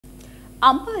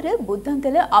අම්පාර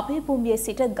බුද්ධංගල අභයභූමියේ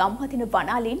සිට ගම්හදින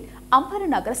වනාලින් අම්පාර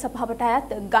නගර සභාවට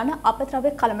අයත් ඝන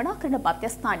අපද්‍රව්‍ය කළමනාකරණ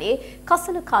මධ්‍යස්ථානයේ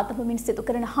කසල කාදඹමින් සිදු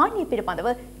කරන හානිය පිළිබඳව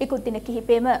ඉකුත් දින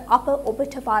කිහිපෙම අප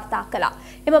ඔබට වාර්තා කළා.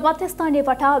 එම මධ්‍යස්ථානයේ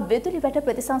වටා විදුලි වැට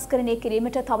ප්‍රතිසංස්කරණය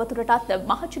කිරීමට තවදුරටත්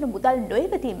මහජන මුදල්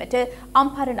නොයවදීමට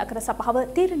අම්පාර නගර සභාව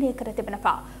තීරණය කර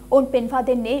තිබෙනවා. ඔවුන් පෙන්වා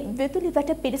දෙන්නේ විදුලි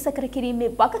වැට පිරිසකර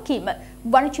කිරීමේ වගකීම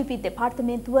වනජීවි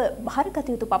දෙපාර්තමේන්තුව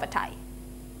භාරගත යුතු බවටයි.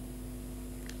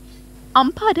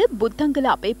 අම්පාර බුද්ධංගල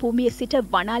අභයභූමියේ සිට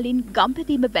වනාලින්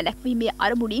ගම්පැදීම වැළැක්වීමේ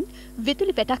අරමුණින්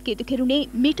විදුලි වැටක් ඉදු කෙරුණේ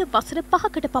මීට වසර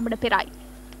 5කට පමණ පෙරයි.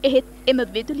 එහෙත් එම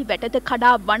විදුලි වැටද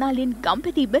කඩා වනාලින්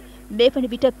ගම්පැදීම මේ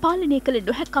වන විට පාලනය කළ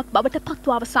නොහැක්කක් බවට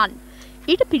පත්ව අවසන්.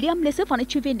 ඊට පිළියම් ලෙස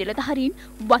වනජීවී නිලධාරීන්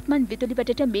වත්මන් විදුලි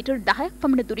වැටට මීටර් 10ක්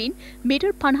පමණ දුරින්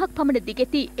මීටර් 50ක් පමණ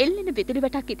දිගැති එල්ලෙන විදුලි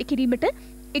වැටක් ඉදි කිරීමට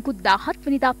ඉකුත් 17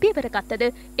 වෙනිදා පියවර ගත්තද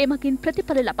එමගින්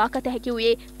ප්‍රතිඵල ලබාගත හැකි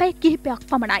වූයේ පැය කිහිපයක්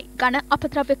පමණයි. ඝන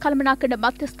අපද්‍රව්‍ය කළමනාකරණ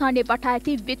මධ්‍යස්ථානයේ වටා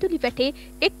ඇති විදුලි වැටේ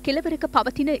එක් කෙළවරක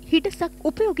පවතින හිඩසක්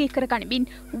උපයෝගී කර ගනිමින්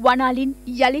වනාලින්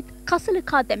යලිත්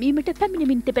කසලකා දැමීමට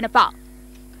පැමිණෙමින් තිබෙනවා.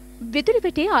 විදුලි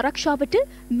වැටේ ආරක්ෂාවට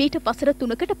මීට වසර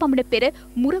 3කට පමණ පෙර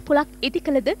මුරපොලක් ඉදි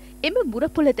කළද එම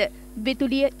මුරපොලද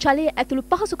විදුලිය ජලය ඇතුළු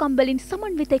පහසුකම් වලින්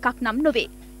සමන්විත එකක් නම් නොවේ.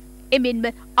 එමෙන්ම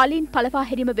අලින් පළවා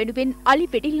හැරීම වෙනුවෙන් අලි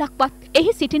වෙඩිල්ලක්වත්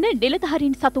එහි සිටින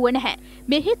නිලධාරීන් සතුව නැහැ.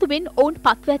 මේ හේතුවෙන් ඔවුන්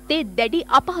පත්ව ඇත්තේ දැඩි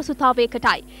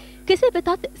අපහසුතාවයකටයි. කෙසේ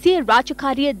වෙතත් සිය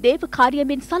රාජකාරිය දේව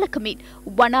කාර්යයෙන් සලකමින්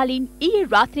වනාලින් ඊයේ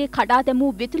රාත්‍රියේ කඩා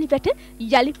දැමූ විදුලි වැට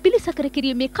යලි පිළිසකර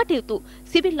කිරීමේ කටයුතු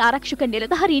සිවිල් ආරක්ෂක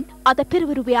නිලධාරීන් අද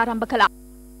පෙරවරුවේ ආරම්භ කළා.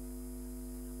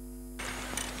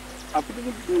 අපිට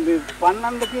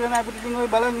පන්නන්න කියලා නෑ අපිට ඔය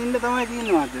බලන් ඉන්න තමයි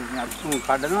තියෙනවා.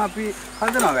 කඩනවා අපි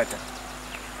හදනවා වැට.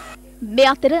 මේ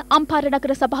අතර අම්පාර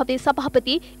නගර සභාවේ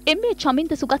සභාපති එම්.ඒ.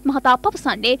 චමින්ද සුගත් මහතා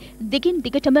පවසන්නේ දිගින්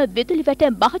දිගටම විදුලි වැට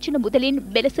මහජන මුදලින්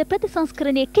මෙලෙස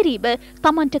ප්‍රතිසංස්කරණය කිරීම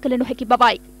තමන්ට කළ නොහැකි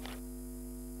බවයි.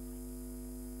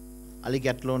 අලි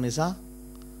ගැටලුව නිසා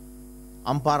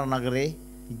අම්පාර නගරේ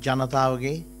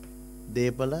ජනතාවගේ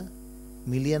දේපල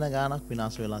මිලියන ගාණක්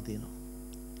විනාශ වෙලා තියෙනවා.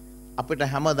 අපිට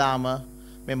හැමදාම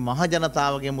මේ මහ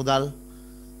ජනතාවගේ මුදල්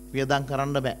වියදම්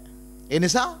කරන්න බෑ. ඒ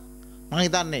නිසා මම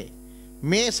හිතන්නේ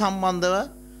මේ සම්බන්ධව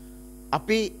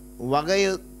අපි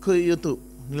වගයුතු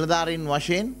නිලධාරීන්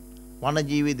වශයෙන්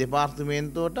වනජීවි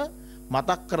දෙපාර්තමේන්තුවට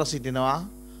මතක් කර සිටිනවා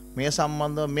මේ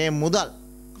සම්බන්ධව මේ මුදල්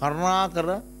කරුණාකර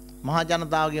මහ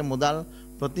ජනතාවගේ මුදල්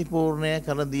ප්‍රතිපූර්ණය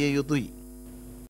කර දිය යුතුයි.